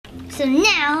So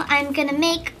now I'm gonna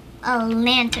make a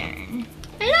lantern.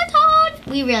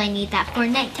 We really need that for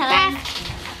nighttime.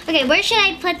 Okay, where should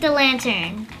I put the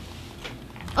lantern?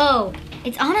 Oh,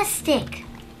 it's on a stick.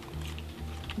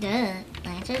 Duh,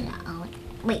 lantern on.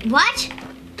 Wait, what?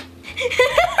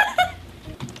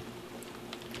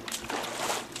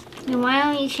 Then why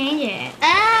don't you change it?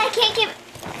 I can't keep.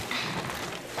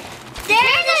 There's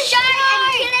a shark!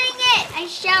 I'm killing it! I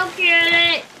shall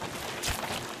kill it.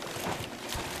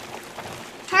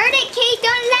 Hurt it, Kate!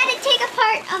 Don't let it take a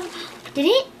part of. Did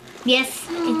it? Yes,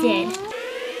 it did.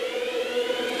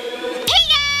 Hey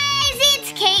guys,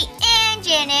 it's Kate and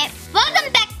Janet. Welcome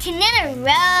back to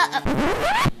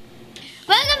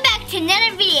Welcome back to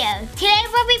another video. Today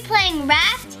we'll be playing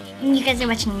Raft, and you guys are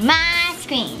watching my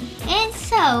screen. And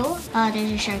so, oh,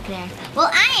 there's a shark there.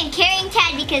 Well, I am carrying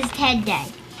Tad because Tad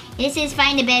died. This is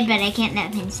find a bed, but I can't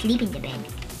let him sleep in the bed.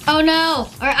 Oh no,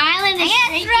 our island is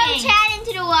shrinking. I'm gonna throw Tad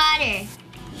into the water.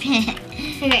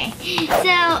 Okay, so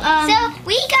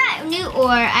we got new ore.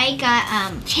 I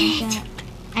got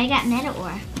metal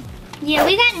ore. Yeah,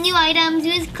 we got new items.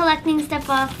 We was collecting stuff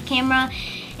off camera,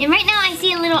 and right now I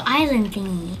see a little island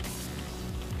thingy.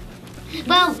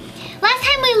 Well, last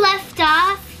time we left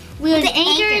off, we was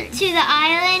anchored to the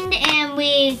island, and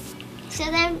so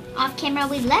then off camera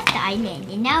we left the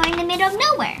island, and now we're in the middle of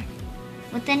nowhere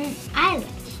with an island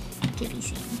to be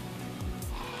seen.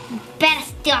 Better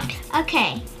stuck.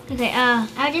 Okay,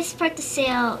 I'll just put the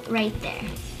sail right there.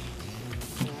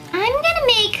 I'm gonna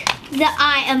make the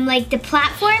like the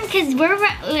platform, because we're,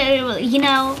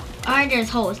 there's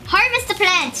holes. Harvest the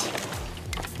plant.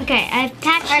 Okay, I've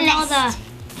patched in all the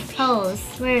holes.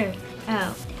 Where?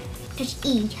 Oh, just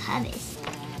eat, harvest.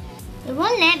 It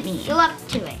won't let me go up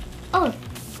to it. Oh,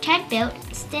 Chad built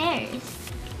stairs.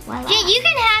 Voila. Jade, you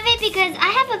can have it because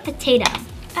I have a potato.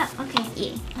 Oh, okay.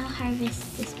 Yeah. I'll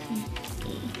harvest this plant.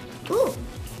 Yeah. Ooh.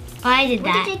 Oh, I did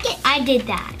that. What did you get? I did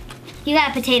that. You got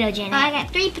a potato, Janet. Oh, I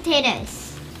got 3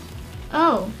 potatoes.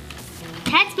 Oh.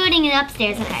 Tad's building it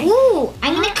upstairs, okay. Ooh,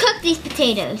 I'm gonna cook these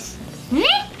potatoes.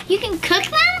 You can cook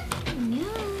them? No.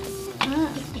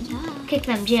 Cook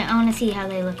them, Janet. I wanna see how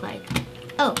they look like.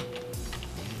 Oh.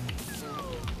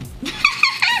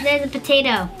 There's a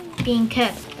potato being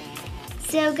cooked.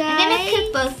 So guys, I'm gonna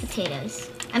cook both potatoes.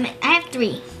 I have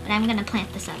 3, but I'm gonna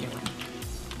plant this other one.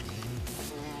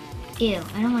 Ew,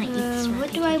 I don't want to eat this one.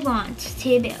 What do I want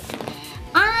to build?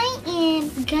 I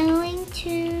am going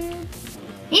to...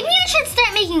 Maybe I should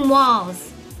start making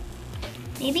walls.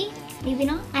 Maybe? Maybe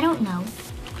not? I don't know.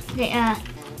 I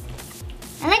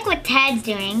like what Tad's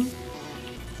doing,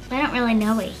 but I don't really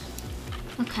know it.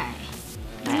 Okay.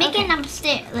 I'm making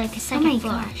upstairs, like a second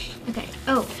floor. Gosh. Okay.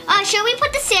 Oh. Should we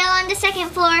put the sail on the second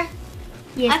floor?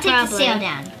 Yes, I'll take the sail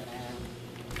down.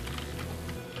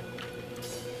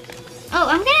 Oh,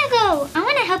 I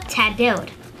want to help Tad build.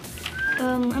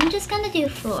 I'm just gonna do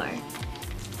floor.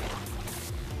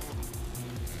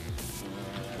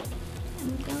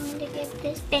 I'm going to get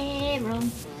this barrel.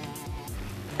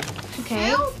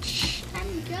 Okay. Ouch!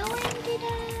 I'm going to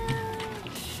die.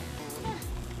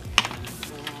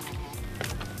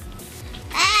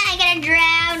 I gotta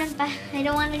drown. I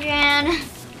don't want to drown.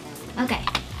 Okay.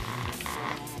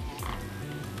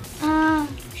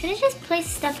 Should I just place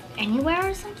stuff anywhere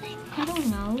or something? I don't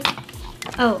know.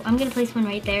 Oh, I'm gonna place one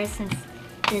right there since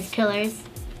there's pillars.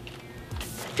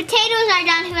 Potatoes are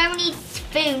done. Whoever needs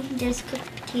food, just cook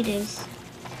potatoes.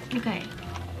 Okay.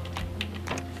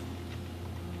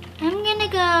 I'm gonna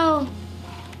go.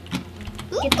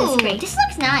 Get this crate. This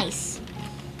looks nice.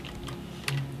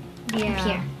 Yeah. Up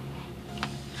here.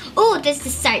 Oh, there's the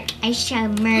shark. I shall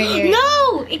murder.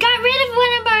 No! It got rid of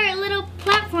one of our little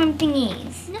platform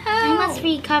thingies. No. I must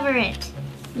recover it.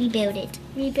 Rebuild it.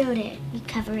 Rebuild it.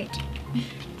 Recover it.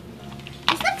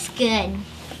 This looks good.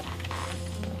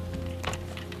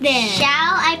 There. Shall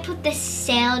I put the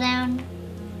sail down?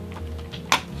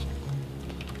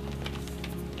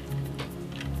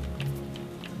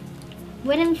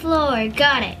 Wooden floor.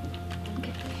 Got it.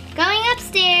 Okay. Going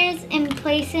upstairs and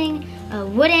placing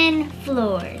wooden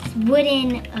floors.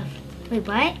 Wait,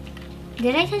 what?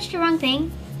 Did I touch the wrong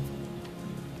thing?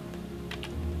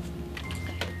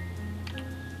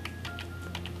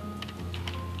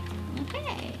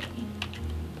 Okay.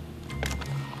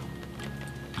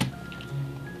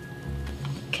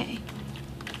 Okay.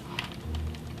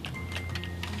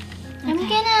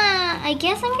 I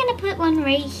guess I'm gonna put one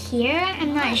right here.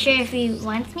 I'm not sure if he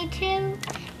wants me to,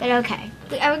 but okay.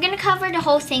 Are we gonna cover the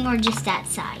whole thing or just that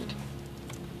side?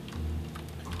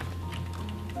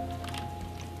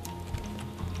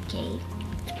 Okay.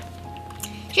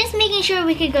 Just making sure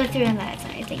we could go through on that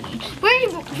side thingy.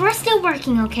 We're still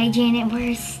working, okay, Janet?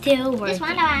 We're still working. Just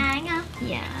wondering.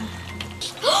 Yeah.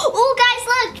 Oh, guys,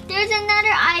 look! There's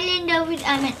another island over.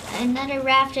 Another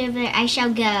raft over there. I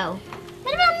shall go.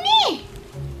 What about me?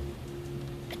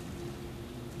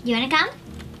 You wanna come?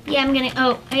 Yeah, I'm gonna.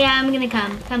 Oh, yeah, I'm gonna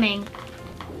come. Coming.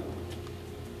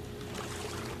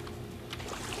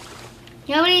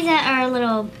 Nobody's at our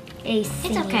little AC.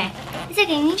 It's okay. It's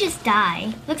okay. You just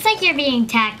die. Looks like you're being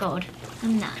tackled.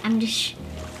 I'm not. I'm just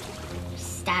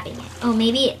stabbing it. Oh,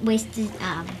 maybe it wasted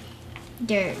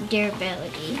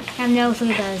durability. I have no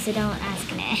clue though, so don't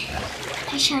ask me.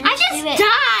 I just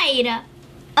died.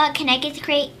 Can I get the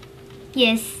crate?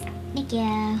 Yes. Thank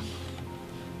you.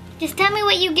 Just tell me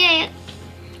what you get.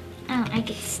 Oh, I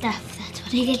get stuff. That's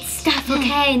what You I get stuff.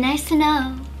 Okay, nice to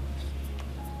know.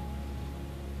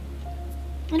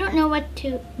 I don't know what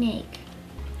to make.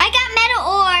 I got metal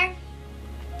ore.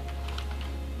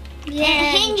 Yeah.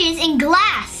 And hinges and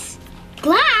glass.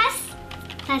 Glass?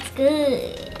 That's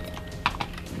good.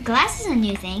 Glass is a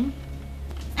new thing.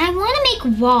 I want to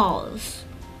make walls.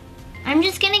 I'm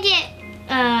just gonna get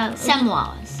Some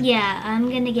walls. Yeah, I'm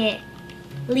gonna get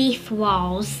leaf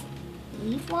walls.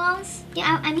 Leaf walls?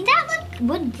 Yeah, I mean that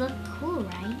would look cool,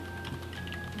 right?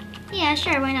 Yeah,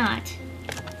 sure, why not?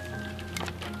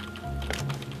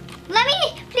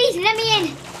 Please let me in.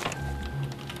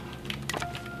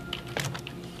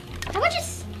 How much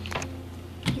is?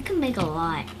 You can make a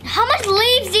lot. How much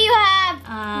leaves do you have?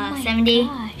 Oh my 70.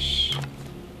 Gosh.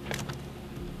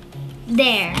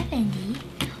 There. 70.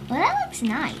 Well, that looks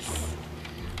nice.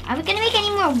 Are we gonna make any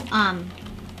more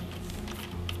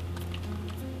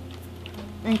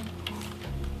like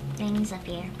things up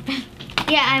here?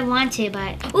 Yeah, I want to,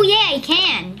 but oh yeah, I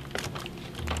can.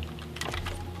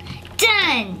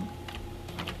 Done.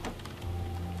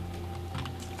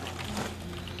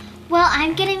 Well,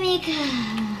 I'm gonna make a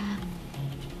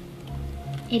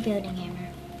building hammer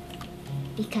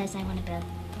because I want to build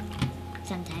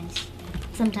sometimes.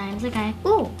 Sometimes, okay.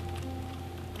 Ooh.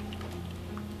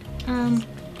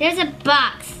 There's a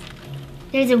box.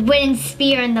 There's a wooden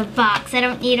spear in the box. I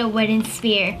don't need a wooden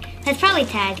spear. That's probably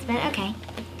tagged, but okay.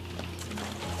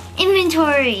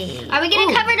 Inventory. Are we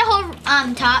gonna cover the whole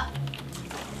top?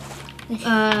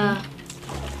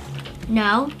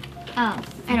 No. Oh,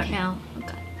 I don't know.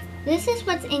 Okay. This is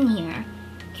what's in here.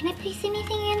 Can I place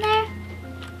anything in there?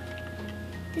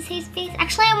 To save space?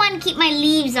 Actually, I want to keep my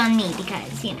leaves on me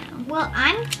because, you know. Well,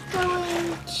 I'm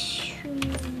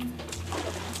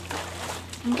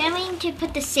going to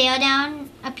put the sail down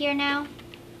up here now.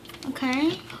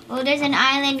 Okay. Oh, there's an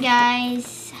island,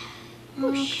 guys.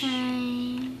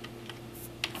 Okay.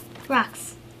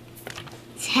 Rocks.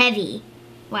 It's heavy.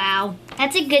 Wow.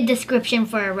 That's a good description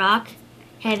for a rock.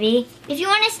 Heavy. If you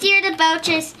want to steer the boat,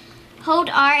 just hold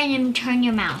R and then turn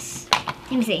your mouse.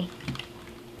 Let me see.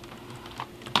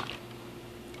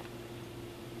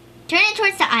 Turn it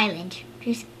towards the island.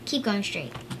 Just keep going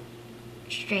straight.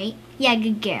 Straight. Yeah,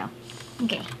 good girl.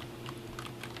 Okay.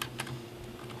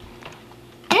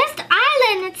 There's the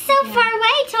island. It's so far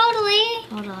away, totally.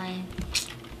 Totally.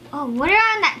 Oh, what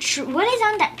is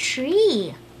on that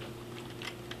tree?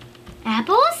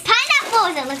 Apples?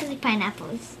 Pineapples! It looks like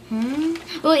pineapples.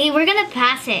 Well, we're gonna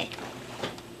pass it.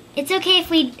 It's okay if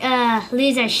we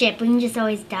lose our ship. We can just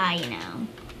always die, you know.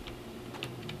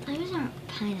 Those aren't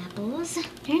pineapples.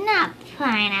 They're not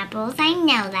pineapples. I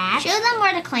know that. Show them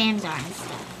where the clams are and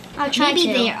stuff. I'll try Maybe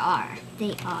to. they are.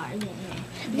 They are.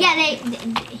 Yeah,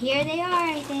 here they are,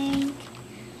 I think.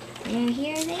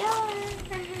 Here they are.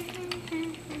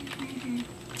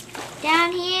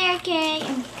 Down here, okay.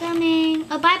 I'm coming.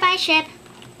 Oh, bye-bye, ship.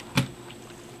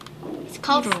 It's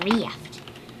called a raft.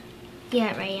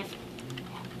 Yeah, right.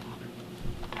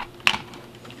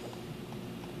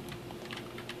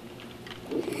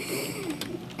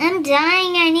 I'm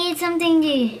dying. I need something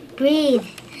to breathe.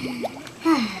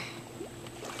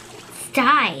 It's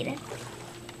died.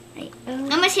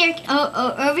 Almost here.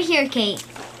 Oh, over here, Kate.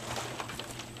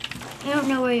 I don't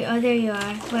know where you are. Oh, there you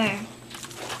are. Where?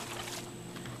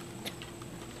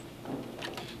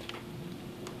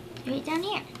 Right down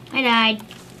here. I died.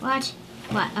 What?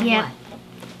 What? Of Yep. what?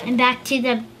 And back to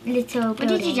the little What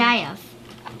building. did you die of?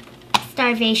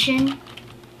 Starvation.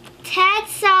 Tad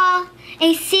saw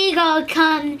a seagull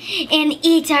come and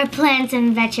eat our plants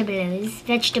and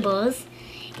vegetables.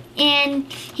 And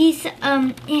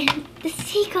and the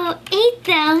seagull ate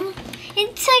them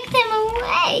and took them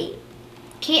away.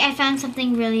 Kate, I found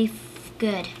something really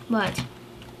good. What?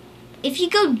 If you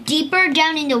go deeper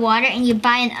down in the water and you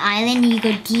buy an island and you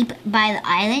go deep by the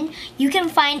island, you can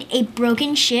find a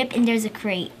broken ship and there's a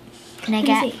crate. Can I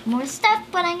get more stuff?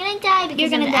 But I'm gonna die because You're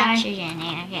gonna of the die. oxygen and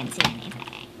I can't see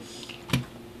anything.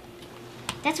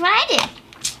 That's what I did.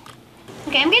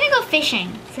 Okay, I'm gonna go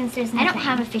fishing since there's nothing. I don't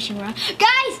have a fishing rod.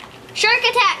 Guys! Shark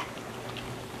attack!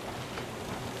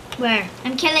 Where?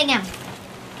 I'm killing him.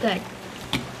 Good.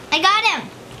 I got him!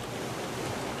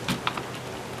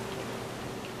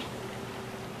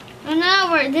 Oh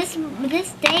no,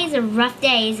 this day is a rough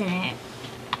day, isn't it?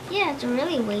 Yeah, it's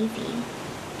really wavy.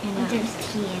 I know. And there's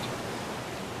teeth.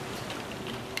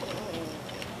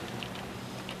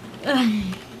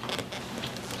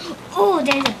 Oh,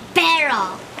 there's a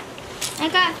barrel. I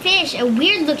got fish, a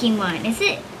weird looking one. Is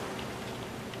it?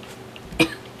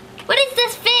 What is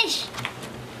this fish?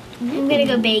 I'm gonna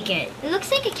go bake it. It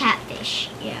looks like a catfish.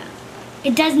 Yeah.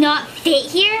 It does not fit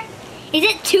here? Is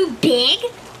it too big?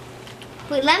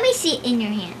 Wait, let me see it in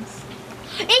your hands.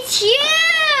 It's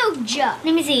huge! Let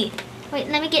me see. Wait,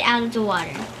 let me get out of the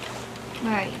water.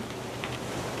 Where are you?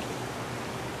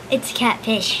 It's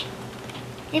catfish.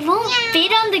 It won't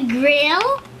fit on the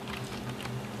grill?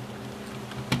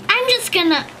 I'm just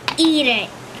gonna eat it.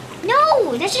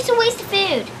 No, that's just a waste of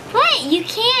food. What? You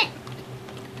can't.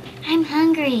 I'm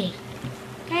hungry.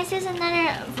 Guys, there's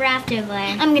another raft over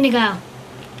there. I'm gonna go.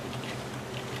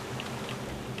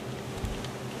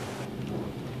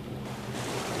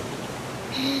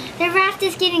 The raft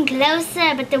is getting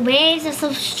closer, but the waves are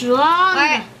so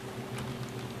strong.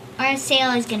 Our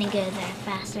sail is gonna go there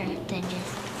faster than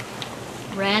just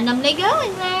randomly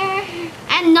going there.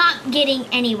 I'm not getting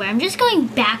anywhere. I'm just going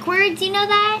backwards, you know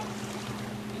that?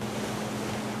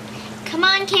 Come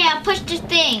on, Kaya, push the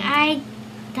thing. I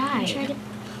died.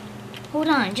 Hold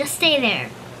on, just stay there.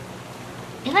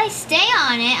 If I stay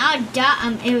on it, I'll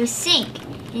die. It will sink,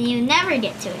 and you'll never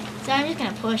get to it. So I'm just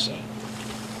gonna push it.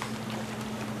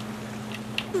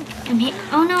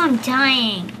 Oh no, I'm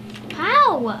dying.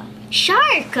 How?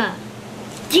 Shark!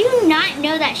 Do you not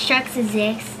know that sharks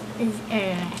exist?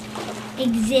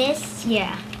 Exist?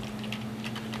 Yeah.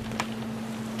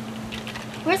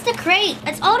 Where's the crate?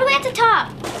 It's all the way at the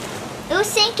top. It will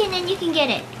sink and then you can get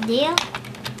it. Deal?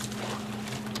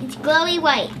 It's glowy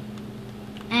white.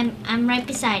 I'm right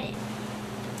beside it.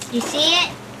 You see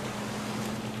it?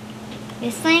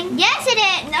 This thing? Yes, it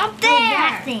is. Up there. Oh,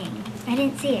 that thing. I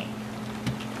didn't see it.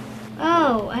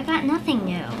 Oh, I got nothing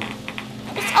new.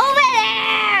 It's over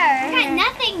there. I got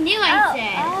nothing new, I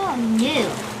said. Oh, new.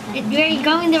 You're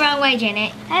going the wrong way,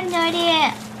 Janet. I have no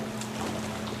idea.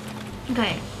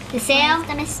 Okay. The sail?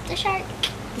 I missed the shark.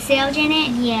 The sail,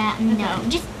 Janet? Yeah, no. Okay.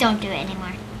 Just don't do it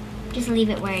anymore. Just leave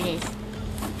it where it is.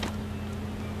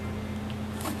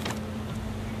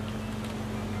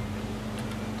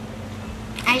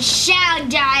 I shall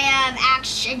die of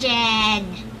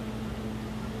oxygen.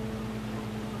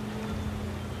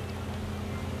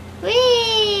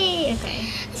 Whee! Okay.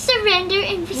 Surrender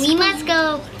and We must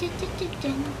go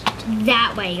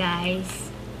that way, guys.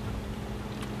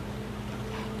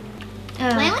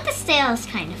 Playing with the sail is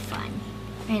kind of fun.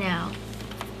 I know.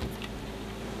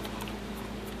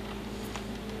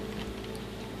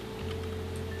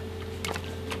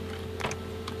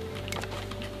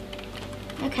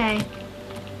 Okay.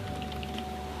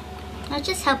 I was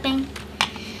just helping.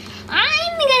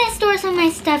 I'm gonna store some of my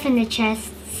stuff in the chests.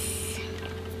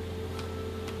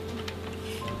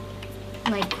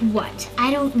 Like what?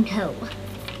 I don't know.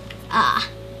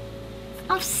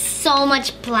 Oh, so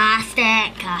much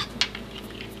plastic.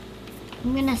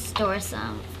 I'm gonna store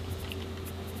some.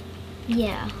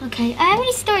 Yeah, okay. I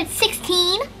already stored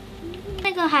 16. I'm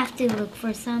gonna go have to look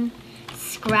for some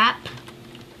scrap.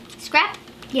 Scrap?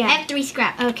 Yeah. I have 3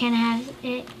 scrap. Oh, can I have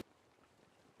it?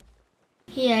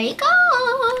 Here you go.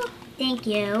 Thank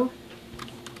you.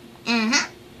 Uh-huh.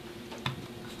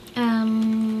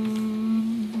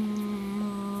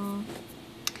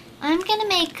 I'm gonna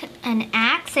make an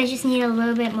axe. I just need a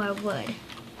little bit more wood.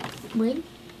 Wood?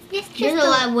 Yes, There's a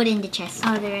lot of wood in the chest.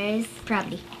 Oh, there is?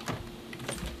 Probably.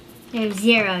 There's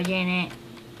 0, Janet.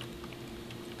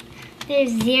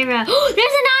 There's 0. Oh,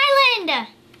 there's an island!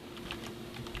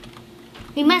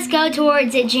 We must go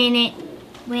towards it, Janet.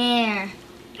 Where?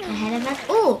 Ahead of us?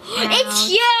 Oh, it's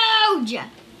huge!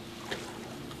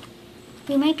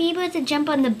 We might be able to jump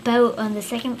on the boat on the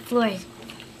 2nd floor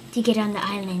to get on the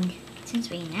island. Since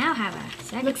we now have a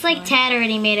second Looks like Tad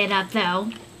already made it up, though.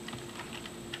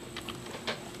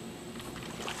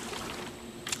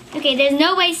 Okay, there's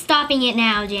no way stopping it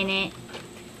now, Janet.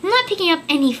 I'm not picking up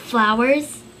any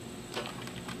flowers.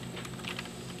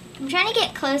 I'm trying to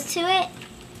get close to it.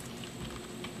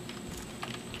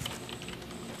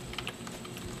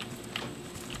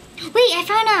 Wait, I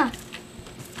found a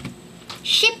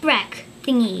shipwreck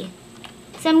thingy.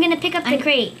 So I'm gonna pick up the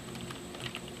crate.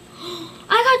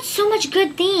 I got so much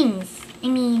good things. I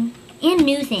mean, and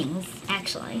new things,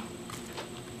 actually.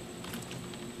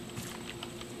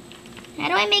 How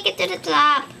do I make it to the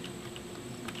top?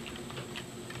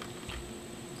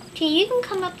 Okay, you can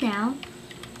come up now.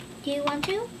 Do you want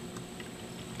to?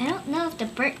 I don't know if the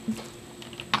bird...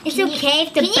 It's okay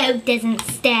if the boat doesn't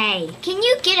stay. Can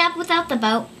you get up without the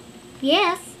boat?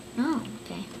 Yes. Oh,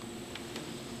 okay.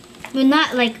 But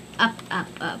not like up.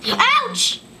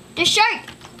 Ouch! The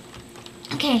shark!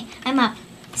 Okay, I'm up.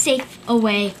 Safe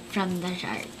away from the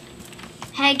shark.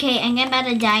 Hey, Kate, I'm about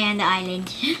to die on the island.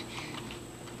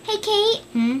 Hey, Kate.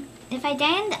 If I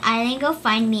die on the island, go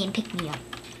find me and pick me up.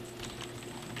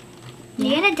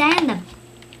 You gotta die on the...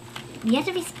 You have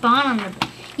to respawn on the...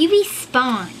 You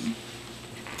respawn.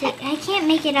 I can't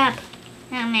make it up.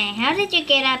 Oh, man. How did you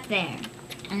get up there?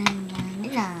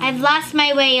 I've lost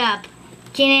my way up.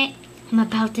 Janet, I'm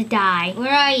about to die.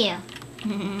 Where are you?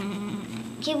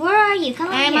 Okay, where are you? Come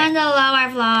on I'm here. on the lower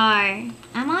floor.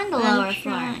 I'm on the lower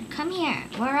floor. Come here.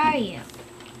 Where are you?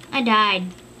 I died.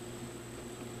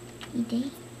 You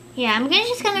did? Yeah, I'm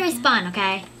just gonna respawn,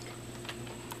 okay?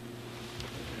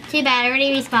 Too bad, I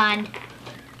already respawned.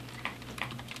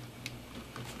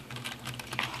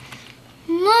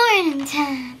 Morning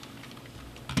time.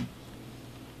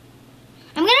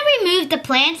 I'm gonna remove the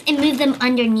plants and move them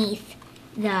underneath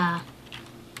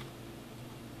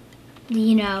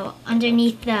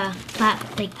underneath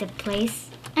the place.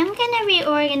 I'm gonna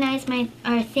reorganize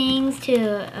our things to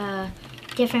a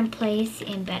different place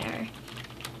and better.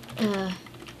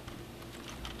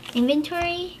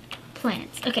 Inventory,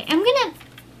 plants. Okay, I'm gonna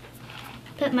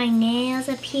put my nails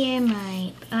up here.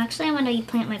 Actually, I want to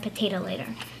plant my potato later.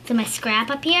 So my scrap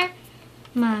up here,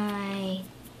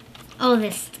 all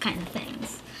this kind of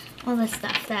things, all this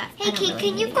stuff that. Hey, Kate,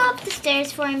 can you go up the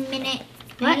stairs for a minute?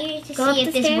 What? I need to Go see up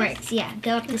if the this stairs? works. Yeah,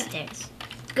 go up the stairs.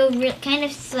 Go kind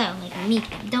of slow, like a meat.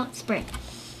 Don't sprint.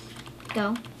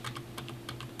 Go.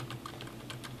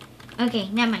 Okay,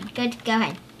 never mind. Go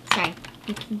ahead. Sorry.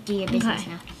 You can do your business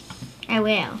now. I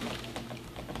will.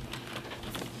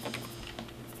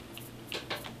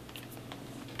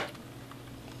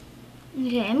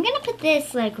 Okay, I'm gonna put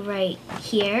this like right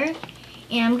here,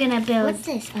 and I'm gonna build. What's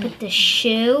this? Put the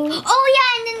shoe. Oh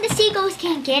yeah, and then the seagulls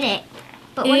can't get it.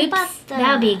 But what Oops, about the?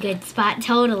 That'll be a good spot.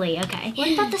 Totally. Okay.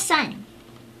 What about the sun?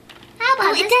 How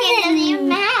about Oh, this it game doesn't doesn't even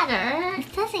matter?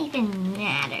 It doesn't even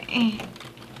matter.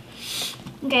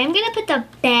 Okay, I'm gonna put the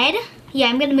bed. Yeah,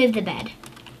 I'm gonna move the bed.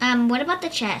 What about the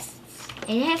chests?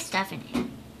 They have stuff in it.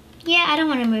 Yeah, I don't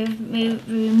want to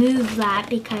remove that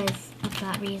because of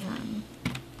that reason.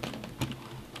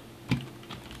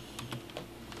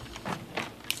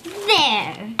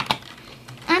 There.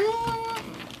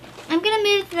 I'm gonna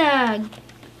move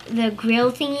the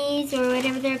grill thingies or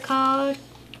whatever they're called.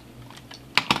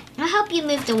 I'll help you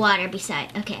move the water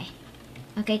beside. Okay.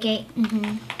 Okay, Kate.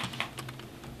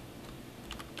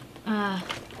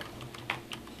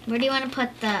 Where do you want to put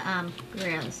the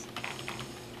grills?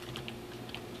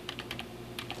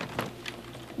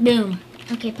 Boom.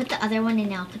 Okay, put the other one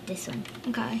and I'll put this one.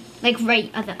 Okay. Like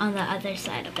right on the other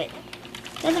side of it.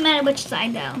 Doesn't matter which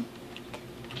side though.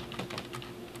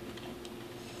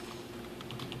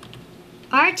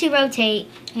 R to rotate.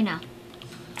 I know.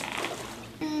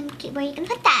 Okay, where you can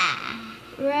put that?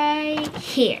 Right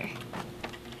here.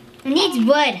 It needs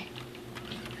wood.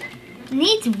 It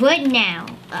needs wood now.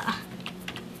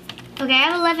 Okay, I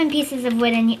have 11 pieces of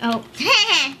wood and oh.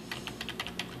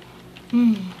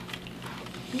 I'm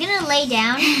gonna lay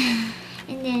down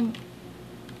and then.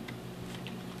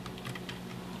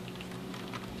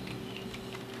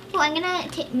 Oh, I'm gonna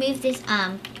move this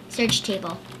search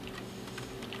table.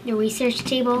 The research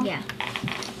table? Yeah.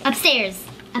 Upstairs.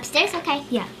 Upstairs? Okay.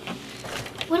 Yeah.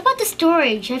 What about the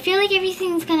storage? I feel like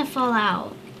everything's gonna fall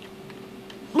out.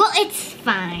 Well, it's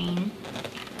fine.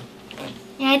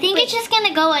 Yeah, I think it's just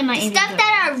gonna go in my The inventory. stuff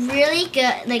that are really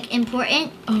good, like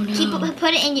important, Oh no.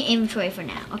 put it in your inventory for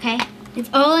now, okay? It's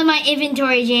all in my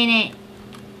inventory, Janet.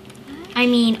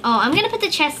 I'm gonna put the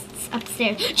chests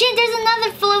upstairs. Janet, there's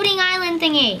another floating island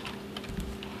thingy.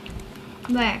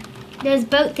 Where? There's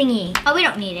boat thingy. Oh, we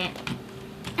don't need it.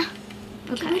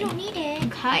 Okay. We don't need it.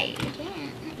 Okay.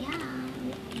 Yeah.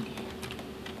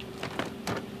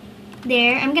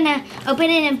 There, I'm gonna open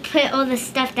it and put all the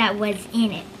stuff that was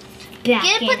in it back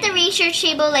You're gonna put in the research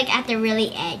table like at the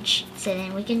really edge, so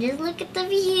then we can just look at the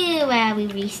view while we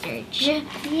research.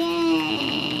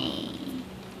 Yay.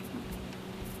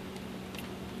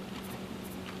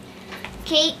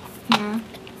 Kate. Huh?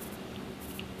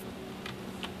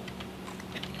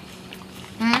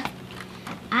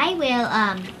 I will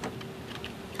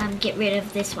get rid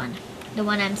of this one. The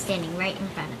one I'm standing right in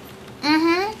front of.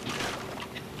 Mm-hmm.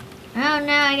 Oh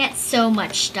no, I got so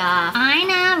much stuff. I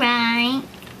know, right?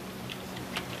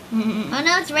 Oh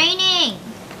no, it's raining.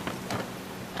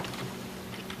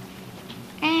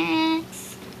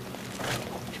 X.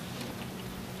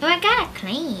 Oh, I got a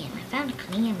clam. I found a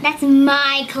clam. That's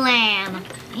my clam.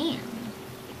 Clam.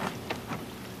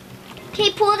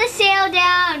 Okay, pull the sail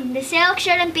down. The sail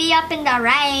shouldn't be up in the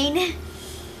rain.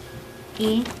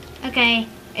 E. Okay,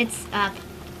 it's up.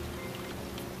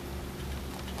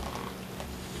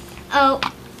 Oh,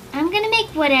 I'm gonna make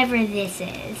whatever this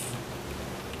is.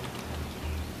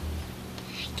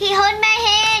 Okay, hold my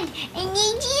hand. I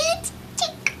need you to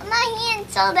take my hand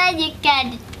so that you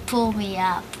can pull me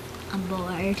up. I'm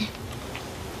bored.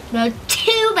 Well,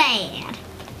 too bad.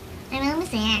 I'm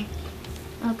almost there.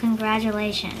 Oh,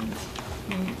 congratulations.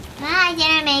 Ah, I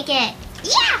didn't make it.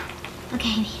 Yeah!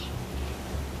 Okay.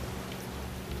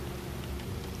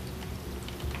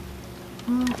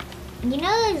 You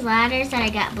know those ladders that I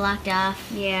got blocked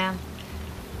off? Yeah.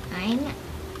 I'm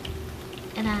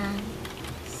gonna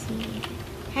see.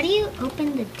 How do you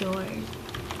open the doors?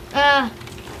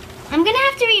 I'm gonna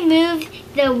have to remove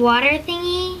the water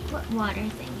thingy. What water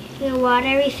thingy? The water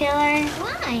refiller.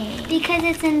 Why? Because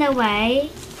it's in the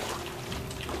way.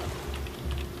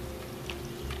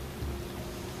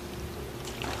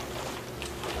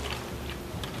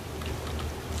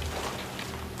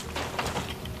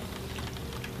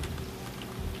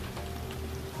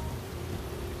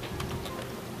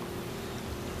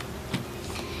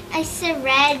 I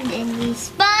surrendered and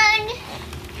respawn.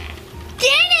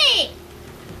 Did it!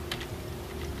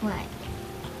 What?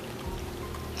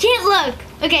 Janet, look.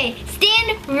 Okay,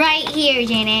 stand right here,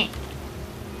 Janet.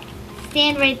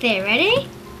 Stand right there. Ready?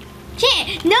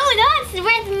 Janet, no, that's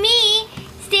with me.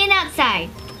 Stand outside.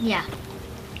 Yeah.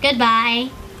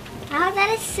 Goodbye. Oh, that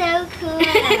is so cool.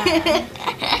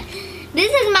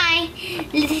 This is my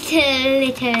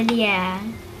little, yeah.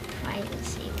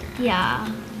 Privacy. Yeah.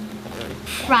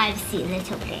 Privacy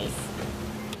little place.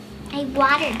 I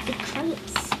watered the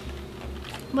grapes.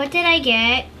 What did I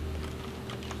get?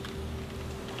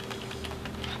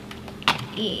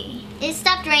 E. It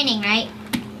stopped raining, right?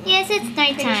 Yes, it's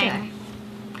Pretty nighttime. sure.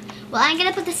 Well, I'm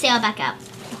gonna put the sail back up.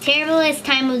 The terriblest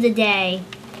time of the day.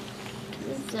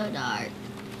 It's so dark.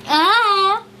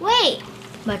 Ah! Wait.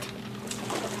 What?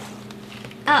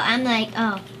 Oh, I'm like,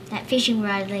 oh, that fishing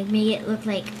rod, like, make it look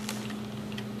like.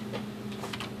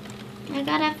 I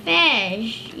got a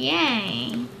fish.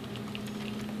 Yay.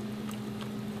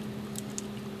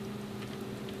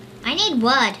 I need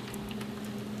wood.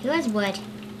 Who has wood?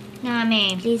 Not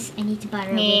me. Please, I need to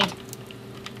butter Me. wood.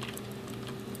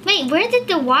 Wait, where did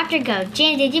the water go?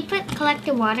 Jan, did you collect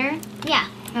the water? Yeah.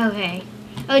 Okay.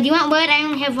 Oh, do you want wood? I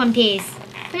only have one piece.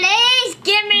 Please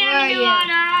give me Where are the you?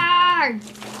 water.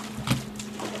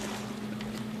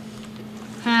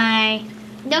 Hi.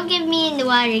 Don't give me in the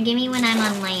water. Give me when I'm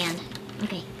on land.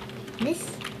 Okay. This.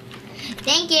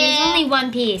 Thank you. There's only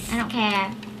one piece. I don't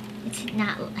care. It's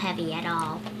not heavy at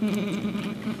all.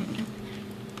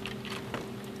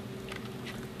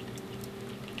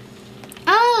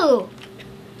 Oh!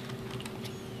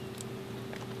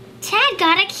 Tad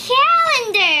got a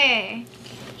calendar!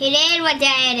 He did. What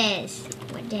day it is?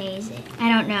 What day is it? I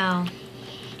don't know.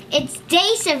 It's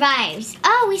day survives.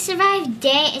 Oh, we survived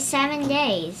 7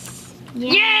 days.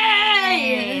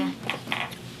 Yay!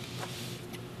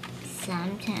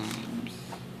 Sometimes.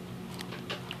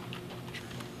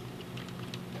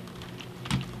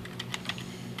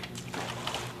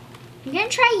 I'm gonna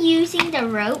try using the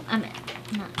rope.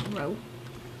 Not rope.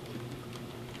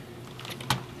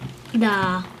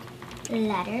 The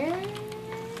Ladder.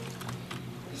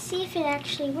 Let's see if it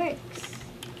actually works.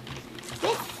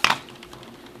 With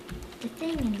the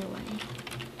thing in the way.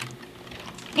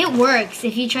 It works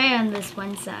if you try it on this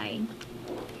one side.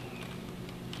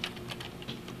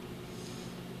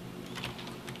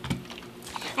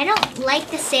 I don't like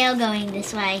the sail going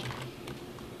this way.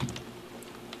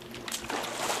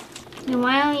 Then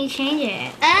why don't you change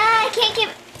it? I can't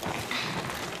get.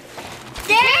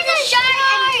 There's a shark!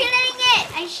 I'm killing it!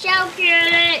 I shall kill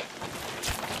it!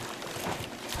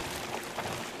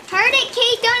 Hurt it,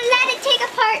 Kate! Don't let it take a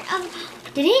part of.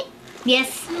 Did it?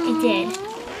 Yes, it did.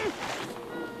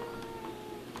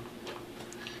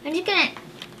 I'm just gonna.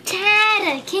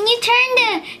 Tad, can you turn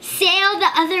the sail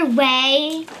the other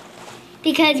way?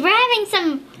 Because we're having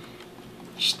some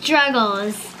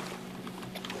struggles.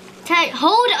 Tad,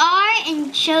 hold R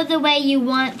and show the way you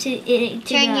want to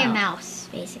Turn go. your mouse,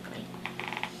 basically.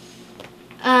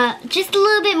 Just a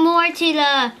little bit more to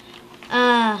the,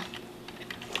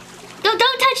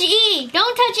 Don't touch E!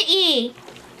 Don't touch E!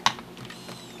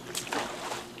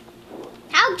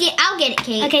 I'll get it,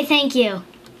 Kate. Okay, thank you.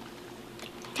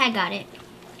 Tag got it.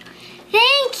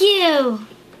 Thank you.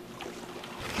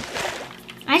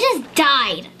 I just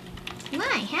died.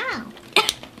 Why? How?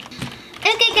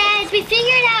 Okay, guys, we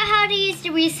figured out how to use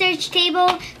the research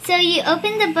table. So you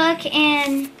open the book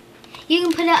and you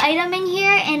can put an item in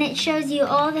here and it shows you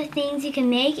all the things you can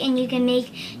make, and you can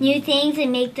make new things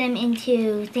and make them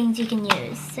into things you can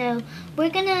use. So we're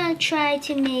gonna try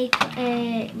to make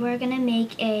a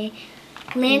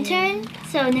lantern.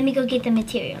 So let me go get the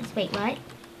materials. Wait, what?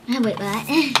 Wait, what?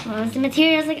 What was the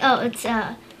materials like? Oh, it's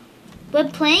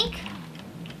wood plank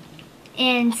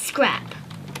and scrap.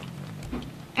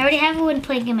 I already have a wood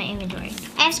plank in my inventory.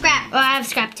 I have scrap. Oh, I have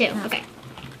scrap too. Okay.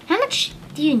 How much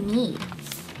do you need?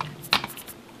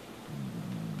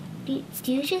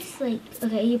 Do you just like,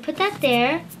 okay, you put that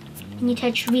there and you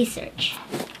touch research.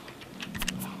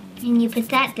 And you put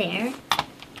that there.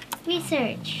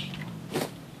 Research.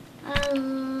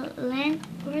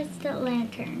 Where's the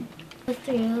lantern? Go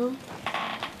through.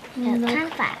 And Kind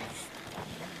look. of fast.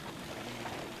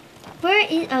 Where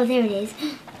is, oh, there it is.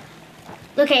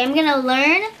 Okay, I'm gonna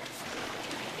learn.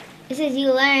 It says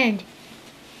you learned.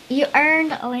 You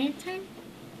earned a lantern?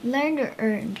 Learned or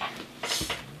earned?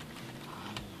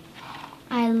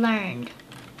 I learned.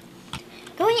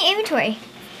 Go in your inventory.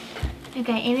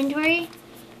 Okay, inventory.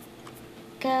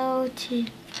 Go to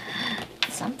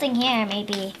Something here,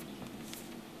 maybe.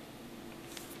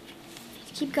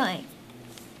 Keep going.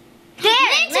 there.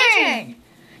 Lantern.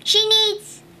 She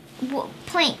needs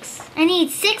planks. I need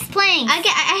 6 planks.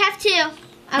 I have 2.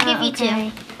 I'll give you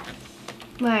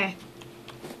 2. Where?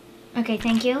 Okay,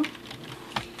 thank you.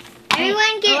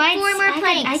 Everyone get 4 more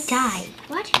planks. I died.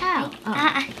 What? How?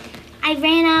 I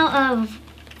ran out of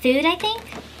food, I think.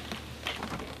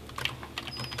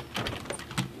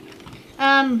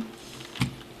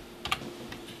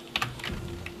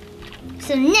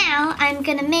 So now I'm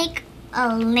gonna make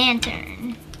a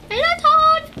lantern.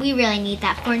 We really need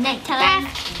that for nighttime.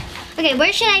 Okay,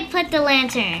 where should I put the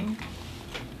lantern?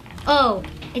 Oh,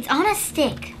 it's on a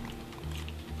stick.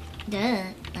 Duh.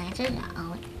 Lantern.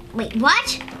 Oh. Wait,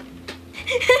 what?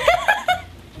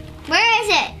 Where is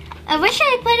it? Where should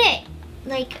I put it?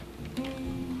 Like,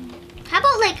 how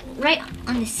about like right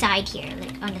on the side here?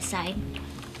 Like on the side.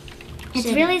 It's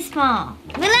So- really small.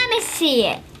 But let me see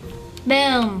it.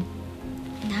 Boom.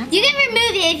 You can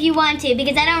remove it if you want to,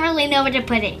 because I don't really know where to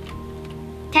put it.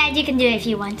 Tad, you can do it if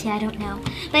you want to. I don't know.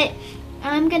 But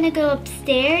I'm going to go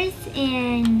upstairs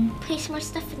and... Place more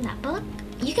stuff in that book.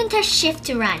 You can touch shift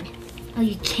to run. Oh,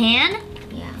 you can?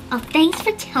 Yeah. Oh, thanks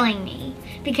for telling me,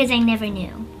 because I never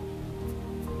knew.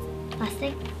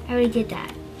 Plastic? I already did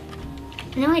that.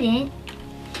 No, I didn't.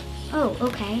 Oh,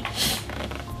 okay.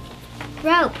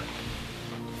 Rope.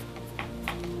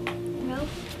 Rope.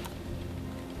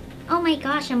 Oh my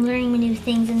gosh, I'm learning new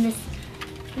things in this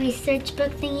research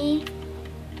book thingy.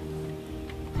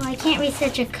 Oh, I can't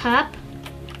research a cup.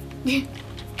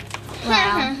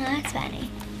 Wow. That's funny.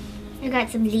 I got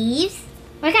some leaves.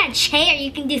 Oh, I got a chair.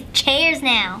 You can do chairs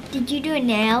now. Did you do a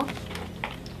nail?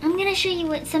 I'm gonna show you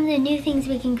what some of the new things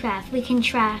we can craft. We can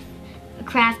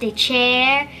craft a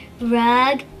chair,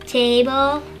 rug,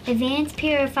 table. Advanced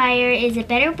purifier is a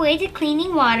better way to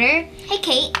cleaning water. Hey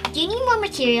Kate, do you need more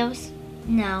materials?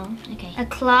 No. Okay. A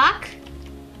clock.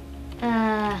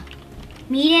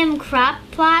 Medium crop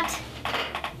plot.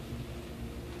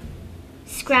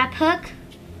 Scrap hook.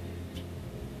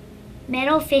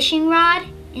 Metal fishing rod.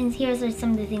 And here's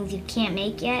some of the things you can't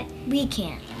make yet. We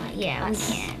can't. Yeah, we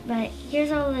can't. But here's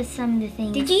some of the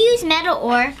things. Did you use metal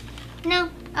ore? No.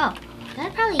 Oh,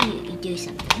 that'd probably do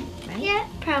something, right? Yeah,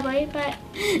 probably, but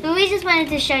we just wanted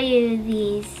to show you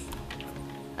these.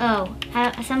 Oh,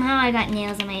 somehow I got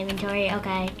nails in my inventory.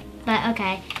 Okay, but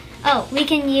okay. Oh, we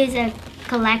can use a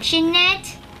collection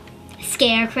net,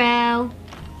 scarecrow,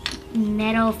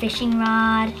 metal fishing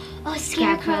rod. Oh,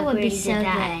 Scrap scarecrow hook, would we be already so did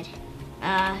that.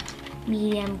 good.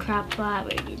 Medium crop plot,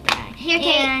 we did that. Here,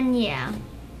 Kate. And yeah.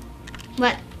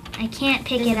 What? I can't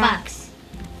pick There's it a up. box.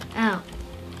 Oh.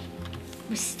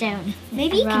 With stone.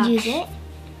 Maybe you Rock. could use it.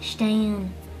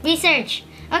 Stone. Research.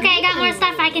 Okay, I got more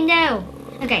stuff I can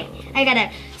do. Okay, I got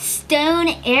a stone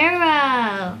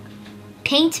arrow,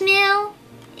 paint mill,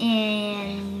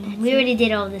 and we already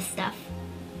did all this stuff.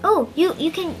 Oh, you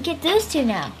can get those 2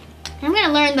 now. I'm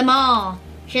gonna learn them all.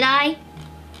 Should I?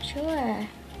 Sure.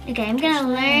 Okay, I'm gonna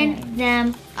learn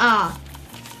them all.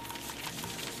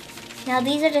 Now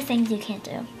these are the things you can't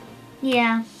do.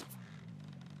 Yeah.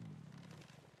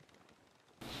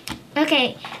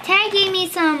 Okay, Tad gave me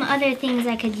some other things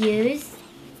I could use.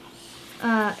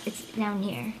 It's down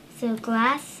here. So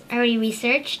glass, I already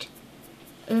researched.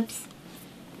 Oops.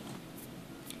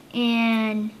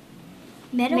 and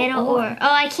Metal ore.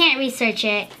 Oh, I can't research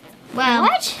it. Well,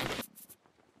 What?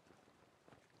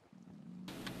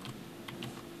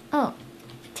 Oh,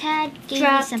 Tad gave me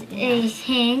dropped something a else.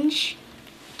 hinge.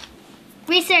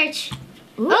 Research.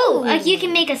 Ooh. Oh, you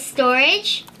can make a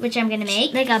storage, which I'm gonna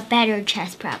make. Like a better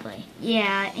chest, probably.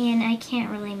 Yeah, and I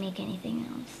can't really make anything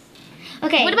else.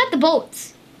 Okay. What about the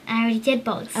bolts? I already did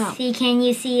bolts. Oh. See, can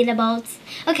you see the bolts?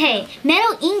 Okay,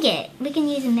 metal ingot. We can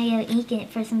use a metal ingot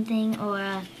for something, or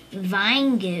a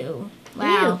vine goo.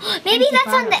 Wow. Ew. Maybe Empty that's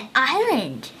on bottle. the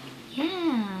island.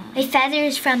 Yeah. Like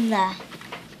feathers from the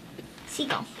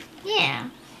seagull. Yeah.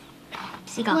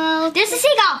 Seagull. Well, There's a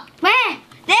seagull. where?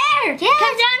 There. Yeah.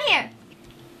 Come down here.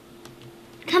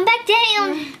 Come back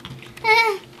down.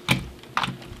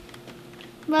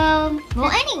 Well,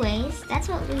 Well, anyways, that's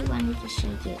what we wanted to show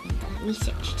you in the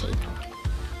research table.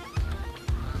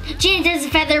 Jen, there's a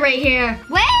feather right here.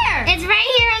 Where? It's right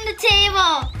here on the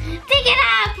table. Pick it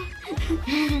up.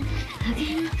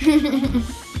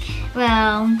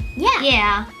 Well,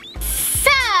 yeah.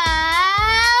 So,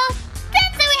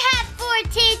 that's what we have for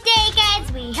today,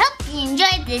 guys. We hope you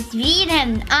enjoyed this video and have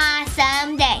an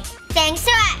awesome day. Thanks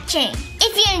for watching.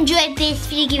 If you enjoyed this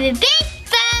video, give it a big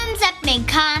thumbs up and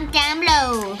comment down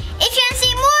below. If you want to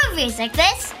see more videos like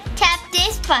this, tap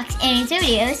this box and into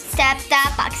videos. Tap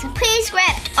that box and please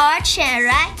subscribe to our channel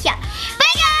right here. Bye!